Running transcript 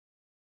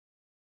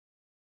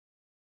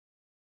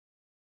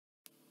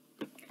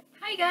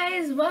Hi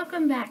guys,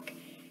 welcome back.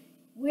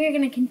 We're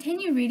going to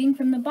continue reading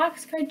from the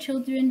Boxcar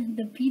Children,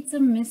 The Pizza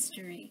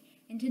Mystery.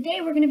 And today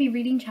we're going to be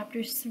reading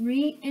chapters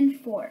 3 and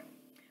 4.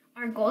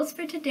 Our goals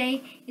for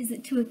today is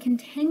to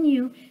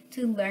continue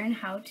to learn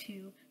how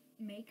to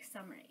make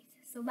summaries.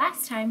 So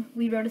last time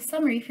we wrote a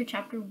summary for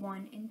chapter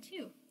 1 and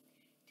 2.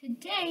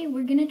 Today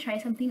we're going to try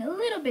something a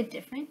little bit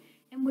different,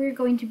 and we're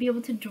going to be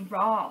able to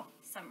draw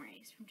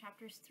summaries from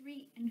chapters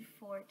 3 and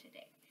 4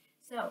 today.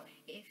 So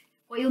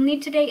what you'll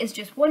need today is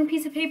just one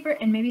piece of paper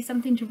and maybe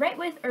something to write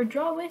with or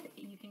draw with.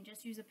 You can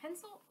just use a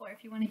pencil, or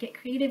if you want to get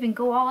creative and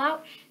go all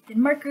out, then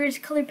markers,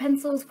 colored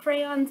pencils,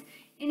 crayons,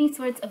 any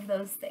sorts of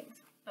those things.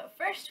 But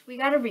first, we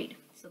gotta read,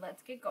 so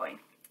let's get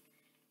going.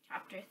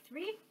 Chapter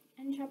 3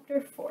 and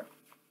chapter 4.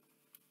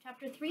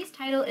 Chapter 3's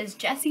title is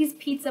Jesse's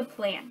Pizza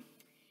Plan.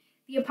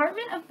 The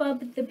apartment of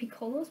Bub the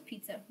Piccolo's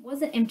Pizza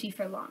wasn't empty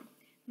for long.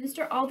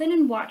 Mr. Alden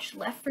and Watch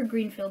left for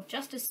Greenfield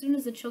just as soon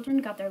as the children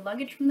got their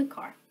luggage from the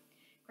car.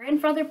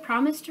 Grandfather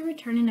promised to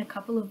return in a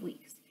couple of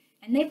weeks,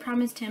 and they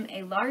promised him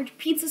a large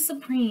pizza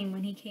supreme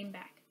when he came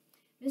back.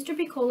 Mr.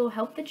 Piccolo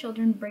helped the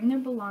children bring their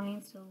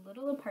belongings to the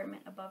little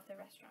apartment above the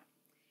restaurant.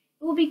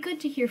 It will be good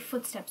to hear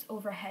footsteps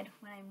overhead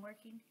when I'm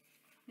working,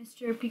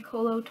 Mr.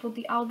 Piccolo told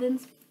the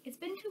Aldens. It's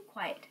been too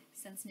quiet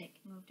since Nick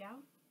moved out.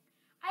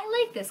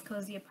 I like this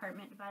cozy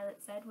apartment, Violet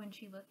said when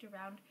she looked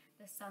around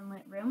the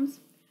sunlit rooms,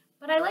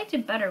 but I liked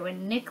it better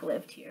when Nick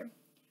lived here.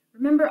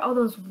 Remember all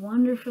those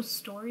wonderful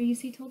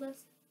stories he told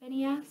us?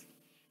 Benny asked.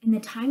 And the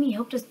time he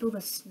helped us build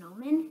a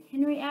snowman,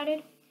 Henry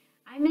added.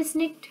 I miss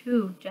Nick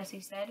too, Jessie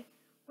said.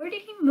 Where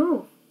did he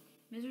move?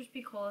 Mrs.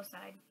 Piccolo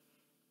sighed.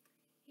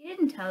 He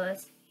didn't tell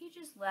us. He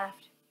just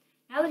left.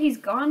 Now that he's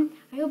gone,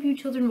 I hope you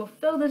children will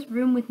fill this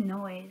room with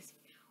noise.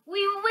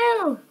 We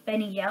will,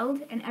 Benny yelled,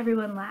 and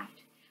everyone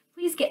laughed.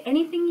 Please get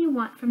anything you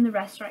want from the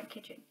restaurant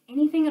kitchen.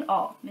 Anything at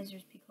all,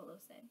 Mrs. Piccolo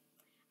said.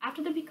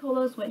 After the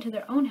Piccolos went to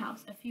their own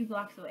house a few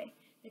blocks away,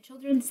 the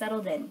children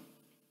settled in.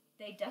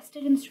 They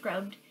dusted and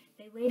scrubbed.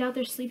 They laid out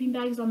their sleeping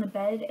bags on the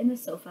bed and the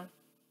sofa.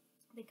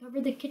 They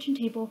covered the kitchen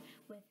table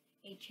with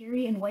a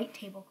cherry and white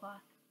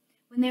tablecloth.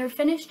 When they were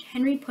finished,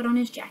 Henry put on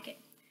his jacket.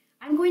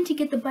 I'm going to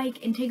get the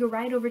bike and take a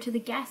ride over to the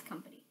gas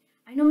company.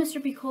 I know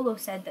Mr. Piccolo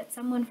said that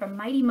someone from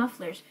Mighty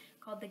Mufflers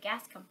called the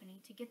gas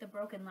company to get the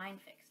broken line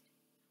fixed.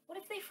 What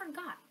if they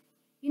forgot?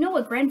 You know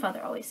what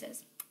Grandfather always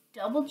says,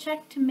 double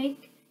check to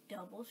make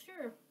double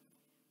sure.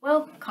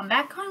 Well, come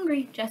back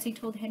hungry, Jessie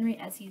told Henry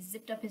as he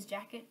zipped up his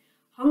jacket.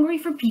 Hungry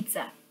for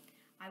pizza.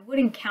 I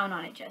wouldn't count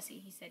on it,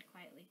 Jessie, he said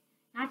quietly.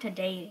 Not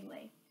today,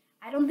 anyway.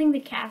 I don't think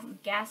the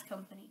gas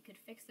company could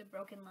fix the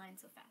broken line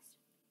so fast.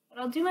 But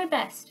I'll do my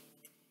best.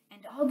 And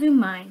I'll do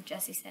mine,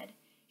 Jessie said.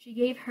 She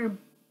gave her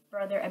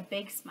brother a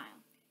big smile.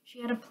 She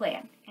had a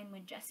plan, and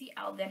when Jessie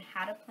Alden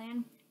had a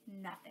plan,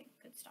 nothing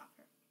could stop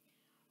her.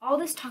 All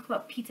this talk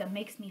about pizza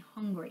makes me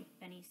hungry,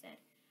 Benny said.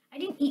 I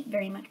didn't eat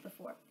very much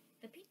before.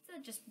 The pizza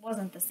just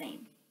wasn't the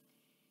same.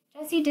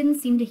 Jessie didn't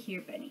seem to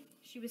hear Benny.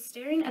 She was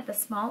staring at the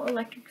small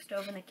electric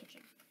stove in the kitchen.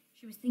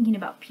 She was thinking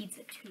about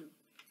pizza, too.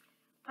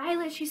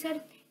 Violet, she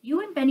said, you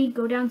and Benny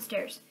go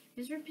downstairs.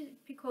 Mr.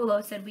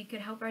 Piccolo said we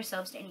could help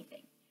ourselves to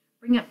anything.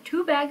 Bring up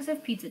 2 bags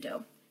of pizza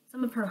dough,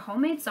 some of her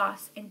homemade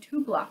sauce, and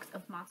 2 blocks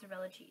of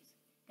mozzarella cheese.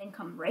 Then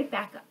come right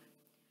back up.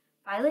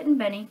 Violet and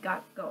Benny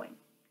got going,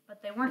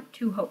 but they weren't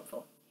too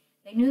hopeful.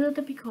 They knew that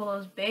the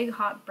Piccolo's big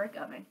hot brick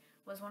oven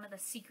was one of the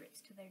secrets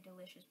to their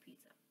delicious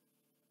pizza.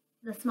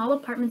 The small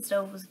apartment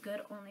stove was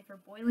good only for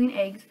boiling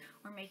eggs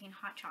or making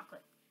hot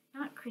chocolate,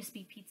 not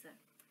crispy pizza.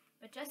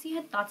 But Jessie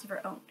had thoughts of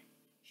her own.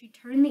 She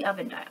turned the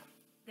oven dial.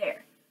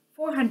 There,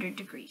 400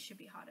 degrees should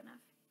be hot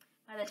enough.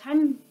 By the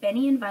time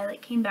Benny and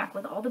Violet came back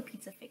with all the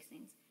pizza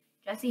fixings,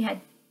 Jessie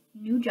had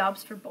new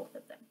jobs for both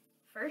of them.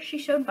 First, she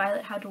showed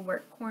Violet how to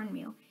work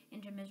cornmeal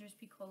into Mrs.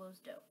 Piccolo's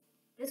dough.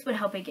 This would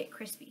help it get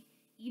crispy,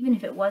 even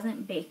if it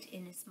wasn't baked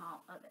in a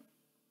small oven.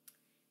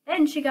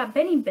 Then she got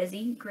Benny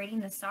busy grating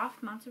the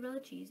soft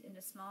mozzarella cheese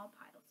into small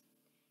piles.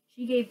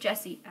 He gave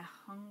Jessie a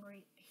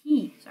hungry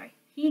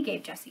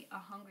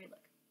look.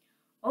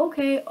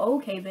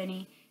 Okay,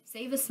 Benny.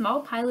 Save a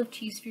small pile of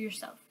cheese for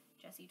yourself,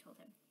 Jessie told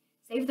him.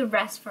 Save the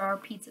rest for our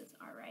pizzas,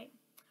 all right?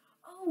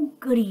 Oh,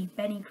 goody,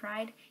 Benny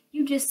cried.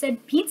 You just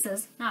said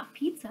pizzas, not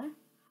pizza.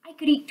 I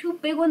could eat 2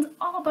 big ones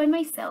all by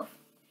myself.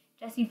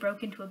 Jessie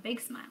broke into a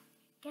big smile.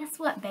 Guess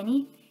what,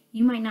 Benny?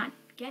 You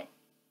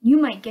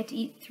might get to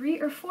eat 3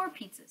 or 4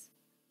 pizzas,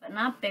 but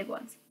not big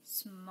ones,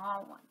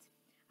 small ones.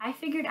 I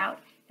figured out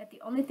that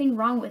the only thing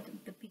wrong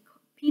with the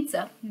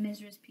pizza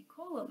Mrs.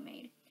 Piccolo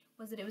made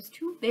was that it was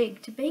too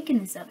big to bake in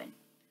this oven.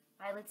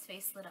 Violet's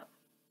face lit up.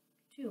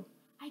 2.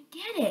 I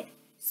get it.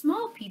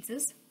 Small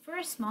pizzas for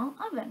a small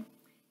oven.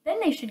 Then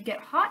they should get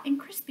hot and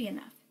crispy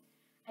enough.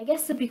 I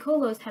guess the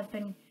Piccolos have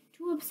been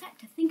too upset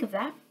to think of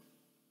that.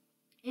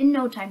 In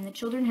no time, the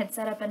children had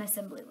set up an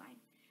assembly line.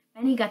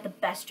 Benny got the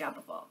best job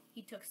of all.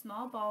 He took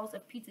small balls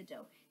of pizza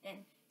dough,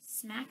 then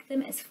smacked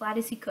them as flat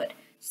as he could.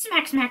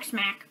 Smack, smack,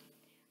 smack!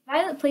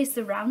 Violet placed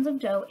the rounds of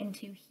dough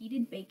into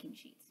heated baking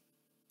sheets.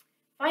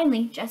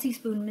 Finally, Jessie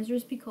spooned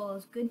Mrs.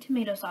 Piccolo's good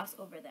tomato sauce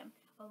over them,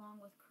 along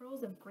with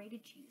curls of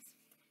grated cheese.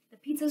 The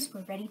pizzas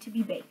were ready to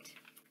be baked.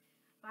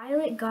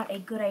 Violet got a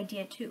good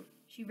idea too.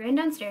 She ran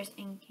downstairs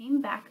and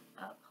came back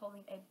up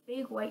holding a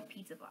big white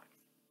pizza box.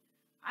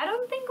 I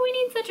don't think we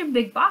need such a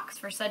big box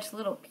for such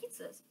little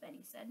pizzas,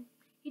 Benny said.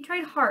 He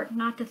tried hard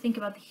not to think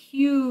about the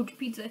huge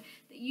pizza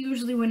that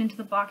usually went into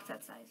the box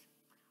that size.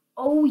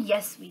 Oh,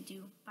 yes, we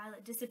do.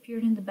 Violet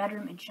disappeared in the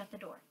bedroom and shut the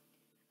door.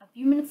 A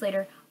few minutes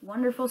later,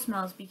 wonderful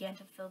smells began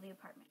to fill the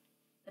apartment.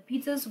 The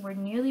pizzas were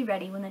nearly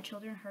ready when the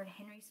children heard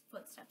Henry's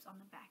footsteps on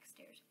the back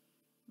stairs.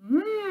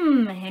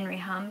 Henry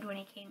hummed when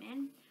he came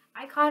in.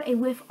 I caught a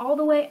whiff all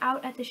the way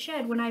out at the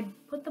shed when I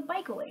put the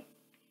bike away.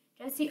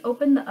 Jessie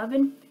opened the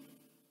oven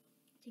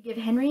to give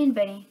Henry and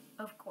Benny,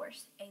 of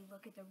course, a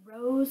look at the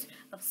rows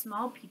of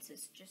small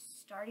pizzas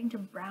just starting to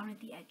brown at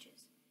the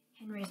edges.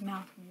 Henry's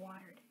mouth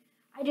watered.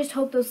 I just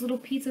hope those little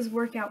pizzas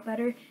work out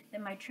better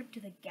than my trip to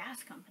the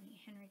gas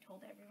company, Henry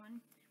told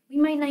everyone. We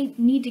might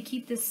need to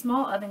keep this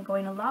small oven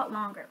going a lot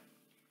longer.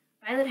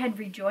 Violet, who had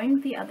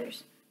rejoined the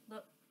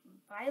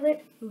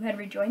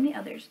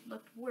others,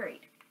 looked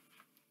worried.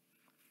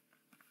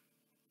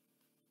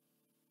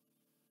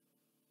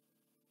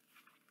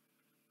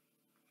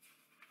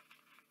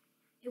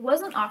 It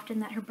wasn't often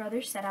that her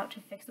brothers set out to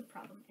fix a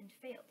problem and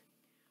failed.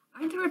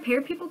 Aren't the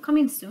repair people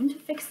coming soon to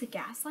fix the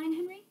gas line,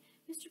 Henry?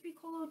 Mr.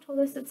 Piccolo told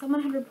us that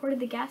someone had reported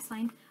the gas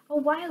line a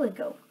while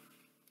ago.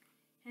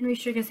 Henry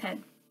shook his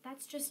head.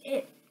 That's just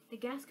it. The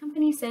gas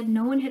company said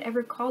no one had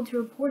ever called to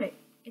report it.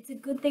 It's a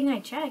good thing I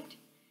checked.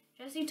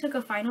 Jessie took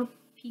a final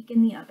peek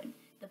in the oven.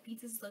 The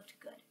pizzas looked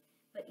good.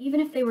 But even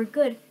if they were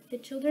good, the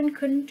children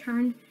couldn't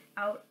turn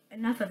out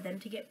enough of them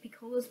to get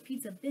Piccolo's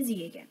pizza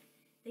busy again.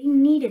 They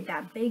needed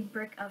that big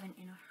brick oven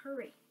in a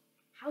hurry.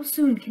 How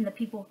soon can the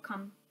people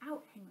come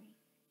out, Henry?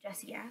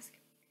 Jessie asked.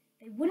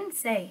 They wouldn't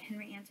say,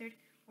 Henry answered.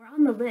 We're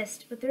on the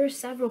list, but there are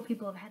several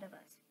people ahead of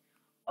us.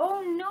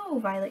 Oh no,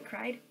 Violet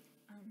cried.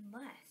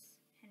 Unless,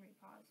 Henry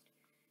paused,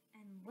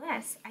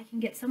 unless I can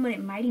get someone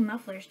at Mighty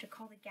Mufflers to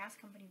call the gas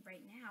company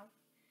right now.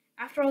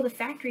 After all, the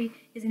factory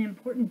is an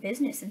important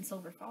business in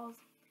Silver Falls.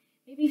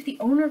 Maybe if the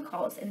owner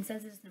calls and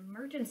says it's an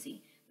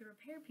emergency, the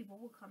repair people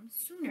will come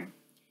sooner.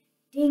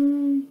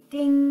 Ding,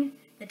 ding.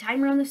 The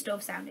timer on the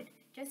stove sounded.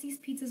 Jessie's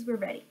pizzas were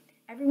ready.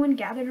 Everyone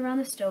gathered around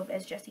the stove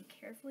as Jessie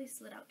carefully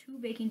slid out 2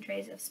 baking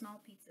trays of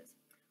small pizzas.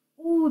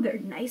 Ooh, they're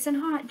nice and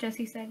hot,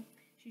 Jessie said.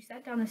 She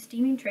set down the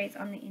steaming trays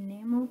on the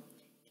enamel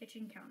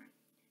kitchen counter.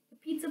 The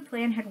pizza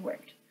plan had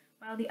worked.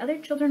 While the other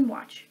children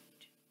watched,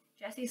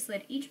 Jessie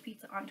slid each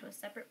pizza onto a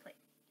separate plate.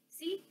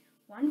 See?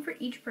 1 for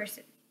each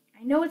person.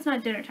 I know it's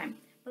not dinner time,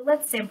 but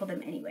let's sample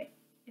them anyway.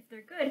 If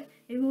they're good,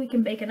 maybe we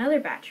can bake another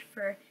batch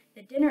for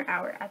the dinner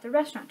hour at the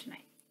restaurant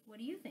tonight. What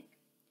do you think?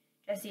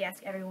 Jessie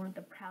asked everyone with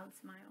a proud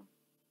smile.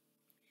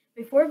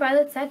 Before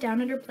Violet sat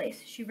down at her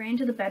place, she ran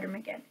to the bedroom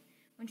again.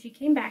 When she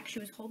came back, she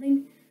was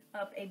holding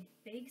up a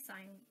big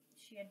sign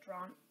she had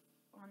drawn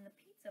on the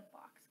pizza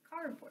box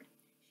cardboard.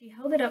 She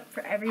held it up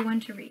for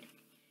everyone to read.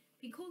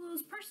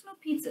 Piccolo's personal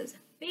pizzas,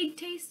 big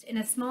taste in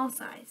a small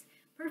size,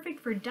 perfect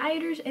for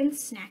dieters and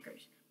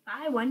snackers.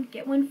 Buy one,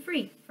 get one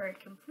free for a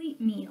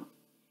complete meal.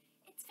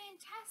 It's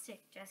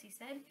fantastic, Jessie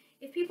said.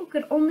 If people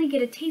could only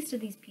get a taste of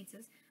these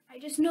pizzas, I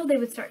just know they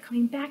would start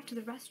coming back to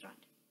the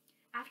restaurant.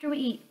 After we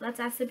eat, let's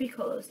ask the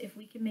Piccolos if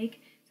we can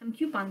make some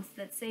coupons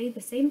that say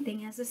the same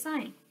thing as the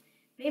sign.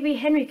 Maybe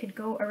Henry could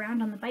go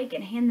around on the bike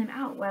and hand them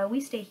out while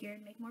we stay here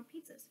and make more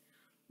pizzas.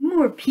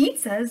 More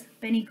pizzas?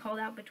 Benny called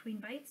out between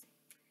bites.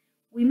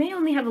 We may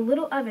only have a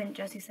little oven,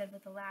 Jessie said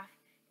with a laugh,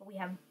 but we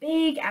have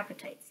big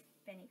appetites,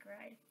 Benny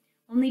cried.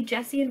 Only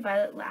Jessie and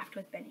Violet laughed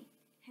with Benny.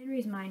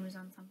 Henry's mind was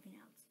on something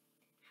else.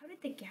 How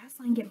did the gas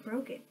line get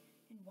broken,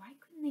 and why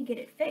couldn't they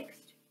get it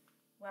fixed?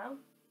 Well,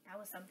 that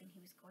was something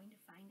he was going to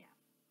find out.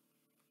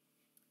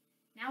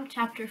 Now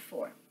Chapter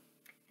 4.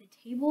 The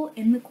Table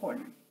in the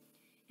Corner.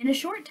 In a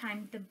short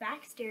time, the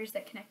back stairs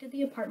that connected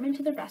the apartment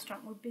to the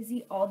restaurant were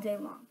busy all day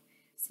long.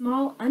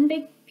 Small,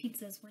 unbaked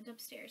pizzas went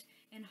upstairs,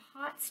 and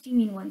hot,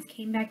 steaming ones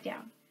came back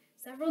down.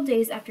 Several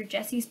days after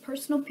Jessie's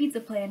personal pizza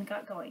plan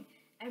got going,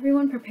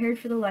 everyone prepared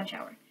for the lunch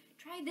hour.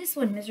 Try this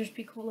one, Mrs.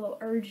 Piccolo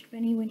urged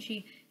Benny when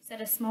she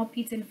set a small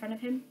pizza in front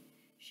of him.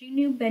 She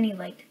knew Benny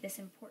liked this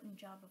important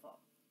job of all.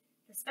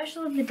 The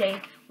special of the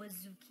day was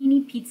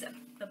zucchini pizza,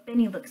 but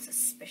Benny looked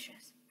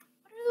suspicious.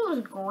 What are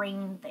those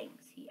green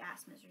things? He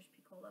asked Mrs.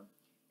 Piccolo.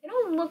 They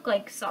don't look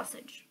like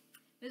sausage.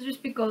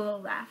 Mrs. Piccolo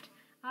laughed.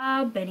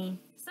 Ah, Benny,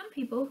 some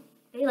people,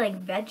 they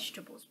like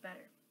vegetables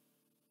better.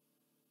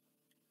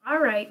 All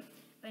right,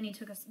 Benny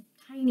took a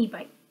tiny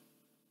bite.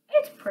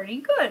 It's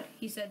pretty good,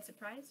 he said,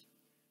 surprised.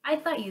 I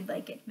thought you'd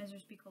like it,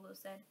 Mrs. Piccolo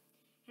said.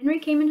 Henry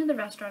came into the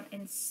restaurant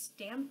and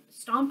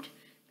stomped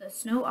the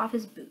snow off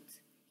his boots.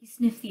 He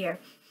sniffed the air.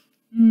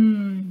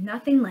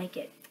 Nothing like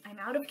it. I'm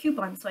out of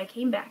coupons, so I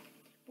came back.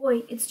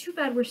 Boy, it's too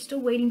bad we're still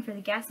waiting for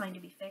the gas line to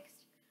be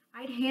fixed.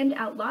 I'd hand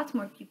out lots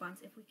more coupons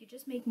if we could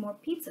just make more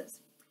pizzas.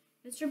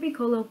 Mr.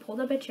 Piccolo pulled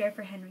up a chair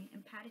for Henry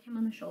and patted him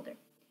on the shoulder.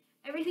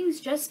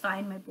 Everything's just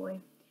fine, my boy.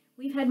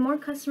 We've had more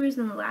customers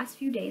in the last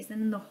few days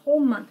than in the whole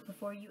month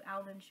before you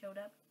Alvin showed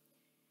up.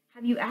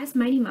 Have you asked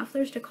Mighty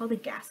Mufflers to call the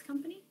gas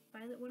company?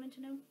 Violet wanted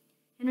to know.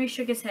 Henry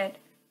shook his head.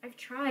 I've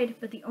tried,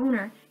 but the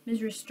owner,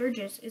 Mrs.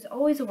 Sturgis, is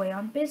always away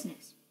on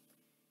business.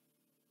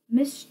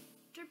 Mr.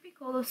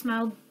 Piccolo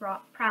smiled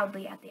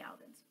proudly at the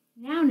Aldens.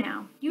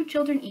 Now, you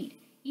children eat.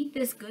 Eat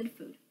this good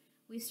food.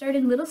 We start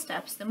in little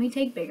steps, then we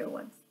take bigger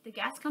ones. The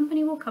gas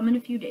company will come in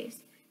a few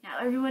days. Now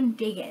everyone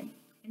dig in.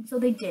 And so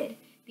they did.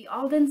 The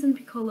Aldens and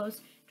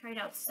Piccolos tried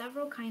out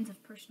several kinds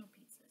of personal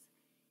pizzas.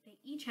 They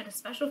each had a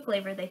special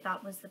flavor they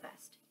thought was the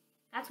best.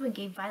 That's what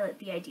gave Violet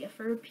the idea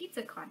for a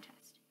pizza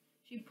contest.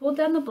 She pulled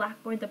down the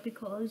blackboard that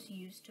Piccolos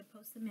used to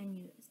post the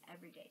menus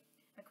every day.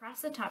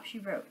 Across the top she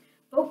wrote,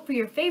 "Vote for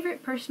your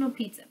favorite personal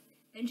pizza."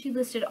 Then she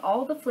listed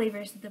all the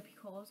flavors that the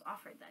Piccolos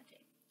offered that day.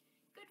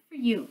 "Good for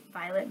you,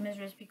 Violet,"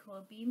 Mrs.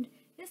 Piccolo beamed.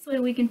 "This way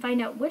we can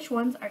find out which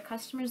ones our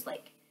customers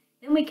like.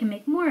 Then we can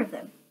make more of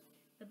them."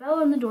 The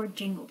bell on the door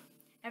jingled.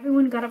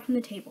 Everyone got up from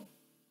the table.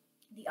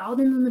 The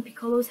Aldens and the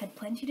Piccolos had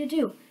plenty to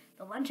do.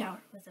 The lunch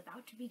hour was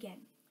about to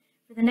begin.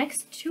 For the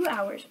next 2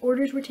 hours,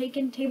 orders were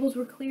taken, tables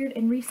were cleared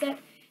and reset,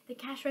 the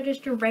cash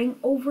register rang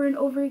over and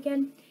over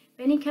again.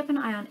 Benny kept an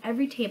eye on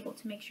every table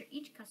to make sure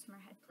each customer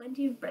had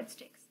plenty of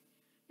breadsticks.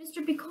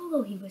 "Mr.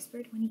 Piccolo," he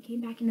whispered when he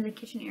came back into the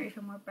kitchen area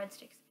for more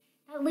breadsticks.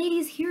 "That lady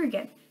is here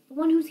again, the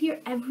one who's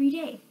here every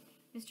day."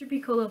 Mr.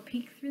 Piccolo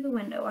peeked through the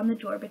window on the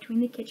door between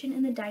the kitchen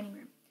and the dining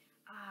room.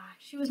 "Ah,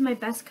 she was my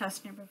best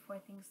customer before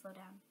things slowed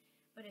down.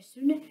 But as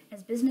soon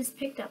as business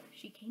picked up,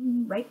 she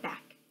came right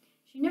back.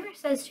 She never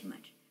says too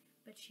much,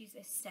 but she's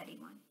a steady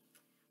one.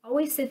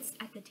 Always sits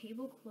at the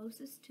table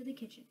closest to the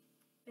kitchen."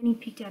 Benny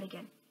peeked out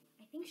again.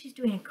 "I think she's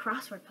doing a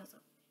crossword puzzle.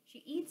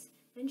 She eats,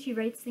 then she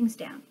writes things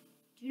down.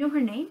 Do you know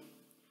her name?"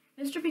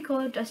 Mr.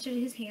 Piccolo dusted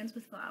his hands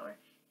with flour,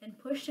 then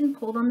pushed and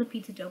pulled on the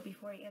pizza dough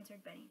before he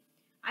answered Benny.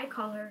 "I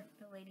call her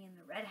the lady in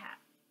the red hat."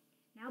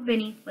 Now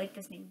Benny liked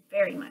this name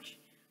very much.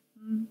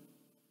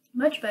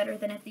 Much better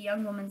than if the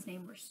young woman's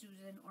name were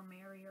Susan or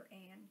Mary or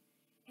Anne.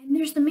 "And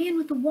there's the man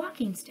with the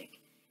walking stick,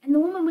 and the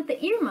woman with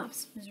the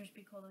earmuffs," Mrs.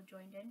 Piccolo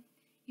joined in.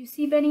 "You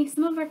see, Benny,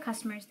 some of our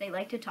customers, they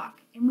like to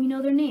talk, and we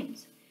know their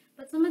names.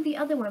 But some of the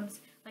other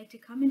ones like to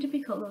come into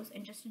Piccolo's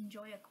and just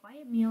enjoy a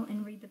quiet meal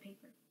and read the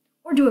paper.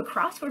 Or do a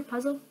crossword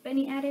puzzle,"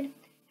 Benny added.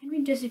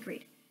 Henry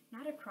disagreed.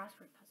 "Not a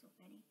crossword puzzle,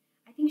 Benny.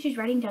 I think she's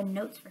writing down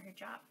notes for her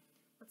job.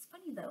 What's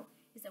funny, though,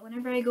 is that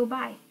whenever I go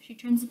by, she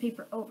turns the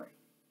paper over.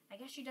 I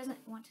guess she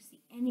doesn't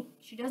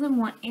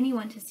want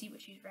anyone to see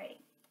what she's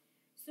writing."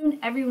 Soon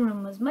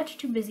everyone was much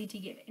too busy to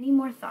give any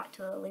more thought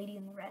to the lady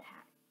in the red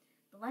hat.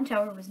 The lunch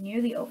hour was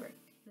nearly over.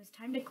 It was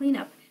time to clean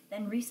up,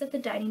 then reset the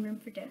dining room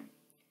for dinner.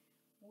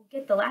 "We'll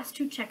get the last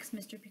 2 checks,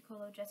 Mr.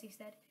 Piccolo," Jessie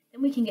said.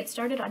 "Then we can get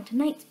started on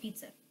tonight's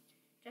pizza."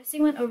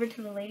 Jessie went over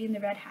to the lady in the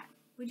red hat.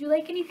 "Would you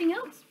like anything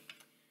else?"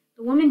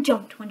 The woman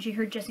jumped when she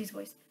heard Jessie's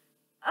voice.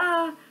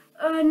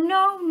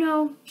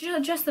 No,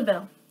 just the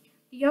bill."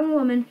 The young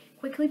woman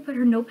quickly put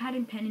her notepad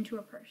and pen into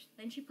her purse.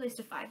 Then she placed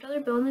a $5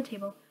 bill on the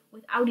table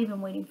without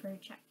even waiting for her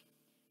check.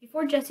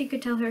 Before Jessie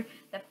could tell her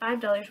that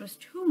 $5 was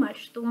too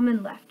much, the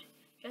woman left.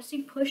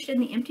 Jessie pushed in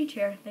the empty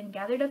chair, then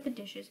gathered up the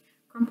dishes,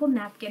 crumpled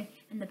napkin,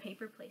 and the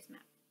paper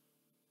placemat.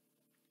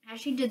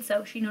 As she did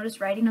so, she noticed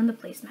writing on the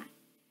placemat,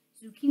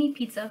 "Zucchini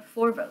pizza,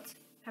 4 votes.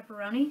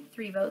 Pepperoni,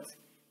 3 votes.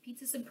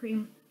 Pizza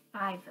Supreme,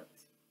 5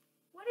 votes.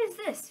 "What is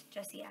this?"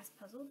 Jessie asked,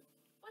 puzzled.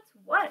 "What's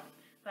what?"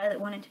 Violet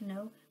wanted to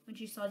know when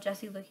she saw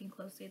Jessie looking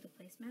closely at the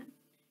placemat.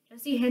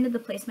 Jessie handed the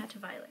placemat to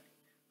Violet.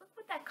 "Look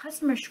what that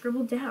customer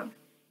scribbled down."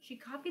 She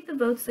copied the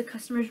votes the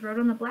customers wrote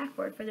on the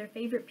blackboard for their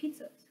favorite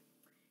pizzas.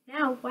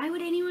 Now, why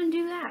would anyone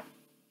do that?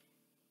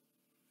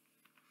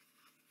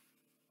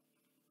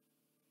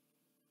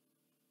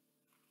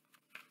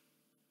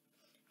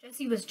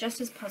 Jessie was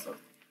just as puzzled.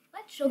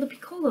 "Let's show the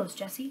Piccolos,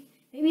 Jessie.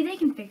 Maybe they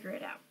can figure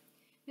it out."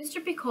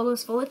 Mr.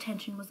 Piccolo's full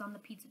attention was on the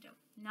pizza dough,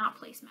 not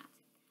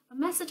placemats. "A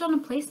message on a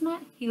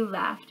placemat?" He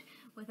laughed,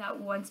 without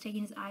once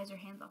taking his eyes or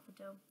hands off the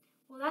dough.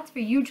 "Well, that's for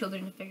you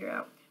children to figure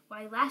out.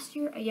 Why, last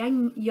year a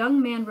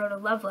young man wrote a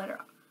love letter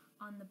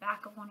on the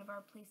back of one of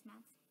our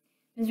placemats."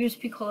 Mrs.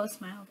 Piccolo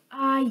smiled.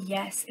 "Ah,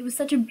 yes, it was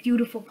such a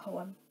beautiful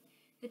poem."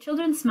 The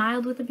children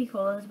smiled with the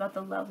Piccolos about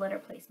the love letter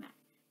placemat.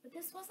 But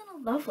this wasn't a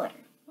love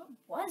letter. What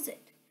was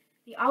it?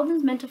 The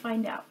Aldens meant to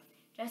find out.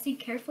 Jessie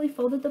carefully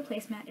folded the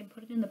placemat and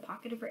put it in the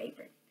pocket of her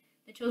apron.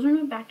 The children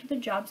went back to their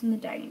jobs in the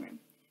dining room.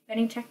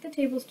 Benny checked the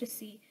tables to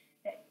see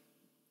that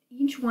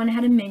each one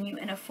had a menu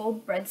and a full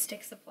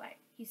breadstick supply.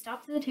 He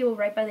stopped at the table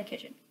right by the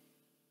kitchen.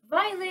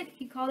 "Violet,"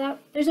 he called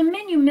out, "there's a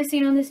menu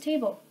missing on this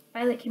table."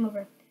 Violet came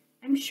over.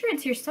 "I'm sure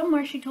it's here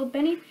somewhere," she told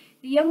Benny.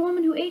 "The young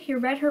woman who ate here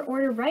read her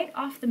order right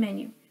off the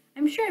menu.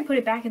 I'm sure I put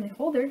it back in the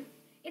holder.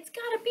 It's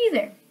gotta be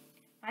there."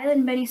 Violet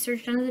and Benny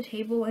searched under the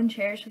table and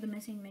chairs for the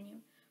missing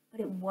menu, but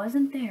it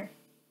wasn't there.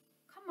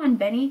 "Come on,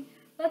 Benny.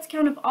 Let's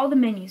count up all the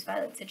menus,"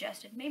 Violet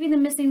suggested. "Maybe the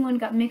missing one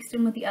got mixed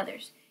in with the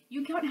others.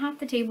 You count half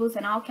the tables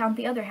and I'll count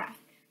the other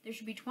half. There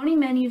should be 20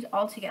 menus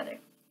altogether."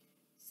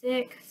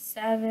 6,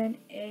 7,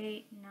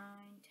 8,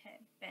 9,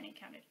 10. Benny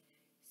counted.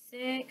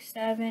 6,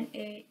 7,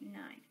 8,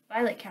 9.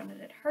 Violet counted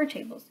at her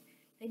tables.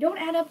 "They don't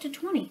add up to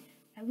 20.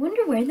 I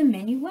wonder where the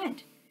menu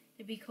went."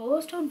 The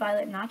Piccolos told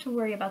Violet not to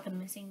worry about the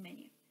missing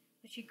menu,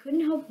 but but she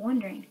couldn't help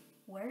wondering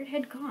where it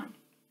had gone.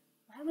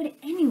 Why would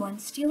anyone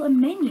steal a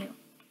menu?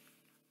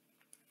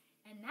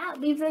 And that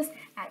leaves us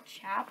at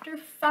chapter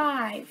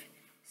 5.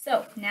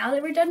 So now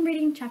that we're done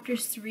reading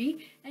chapters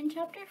 3 and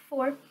chapter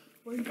 4,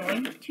 we're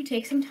going to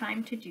take some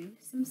time to do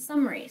some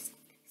summaries.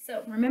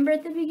 So remember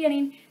at the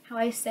beginning how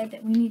I said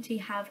that we need to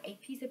have a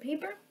piece of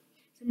paper?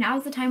 So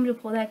now's the time to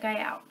pull that guy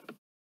out.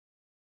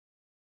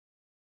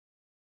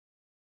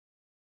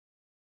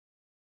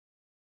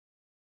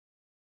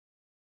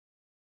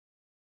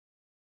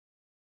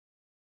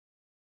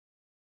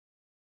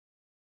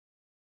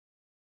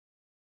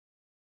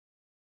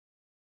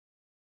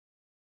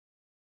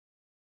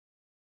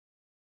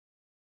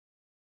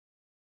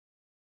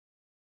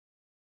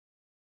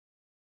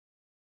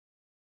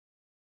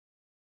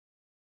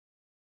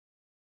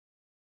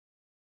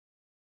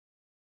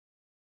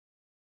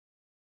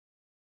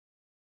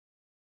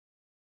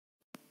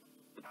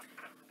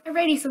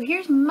 Alrighty, so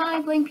here's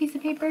my blank piece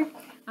of paper,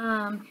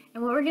 and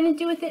what we're going to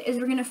do with it is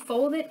we're going to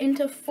fold it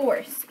into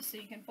fourths. So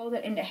you can fold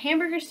it into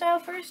hamburger style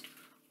first,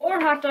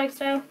 or hot dog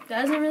style,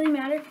 doesn't really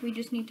matter, we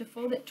just need to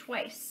fold it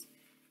twice.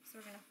 So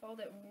we're going to fold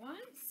it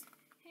once,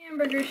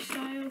 hamburger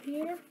style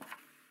here.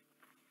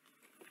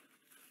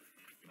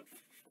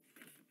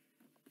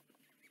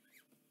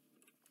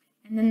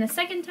 And then the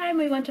second time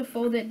we want to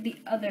fold it the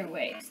other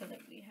way, so that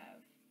we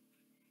have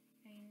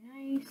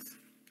a nice,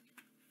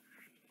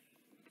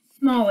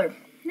 smaller.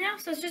 Now,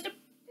 so it's just a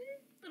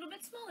little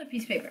bit smaller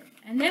piece of paper.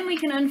 And then we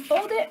can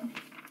unfold it.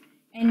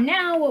 And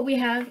now what we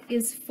have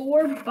is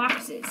 4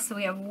 boxes. So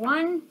we have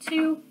 1,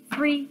 2,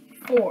 3,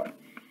 4.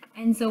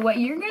 And so what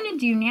you're going to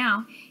do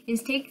now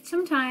is take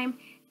some time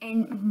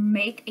and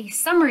make a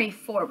summary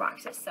 4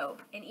 boxes. So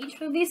in each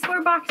of these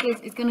 4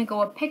 boxes is going to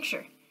go a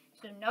picture.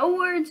 So no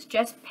words,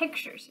 just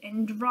pictures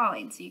and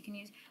drawings. So you can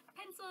use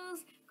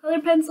pencils,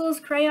 colored pencils,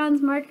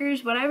 crayons,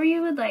 markers, whatever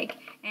you would like.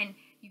 And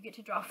you get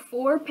to draw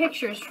 4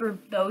 pictures for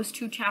those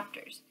 2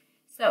 chapters.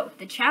 So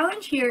the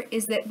challenge here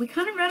is that we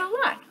kind of read a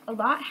lot. A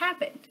lot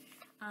happened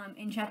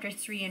in chapters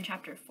 3 and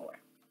chapter 4.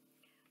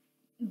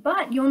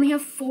 But you only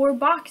have 4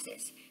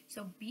 boxes.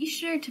 So be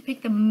sure to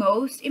pick the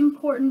most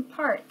important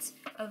parts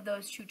of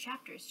those 2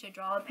 chapters to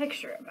draw a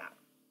picture about.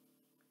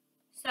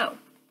 So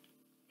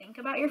think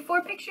about your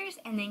 4 pictures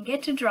and then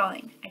get to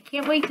drawing. I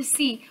can't wait to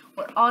see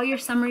what all your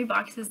summary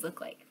boxes look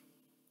like.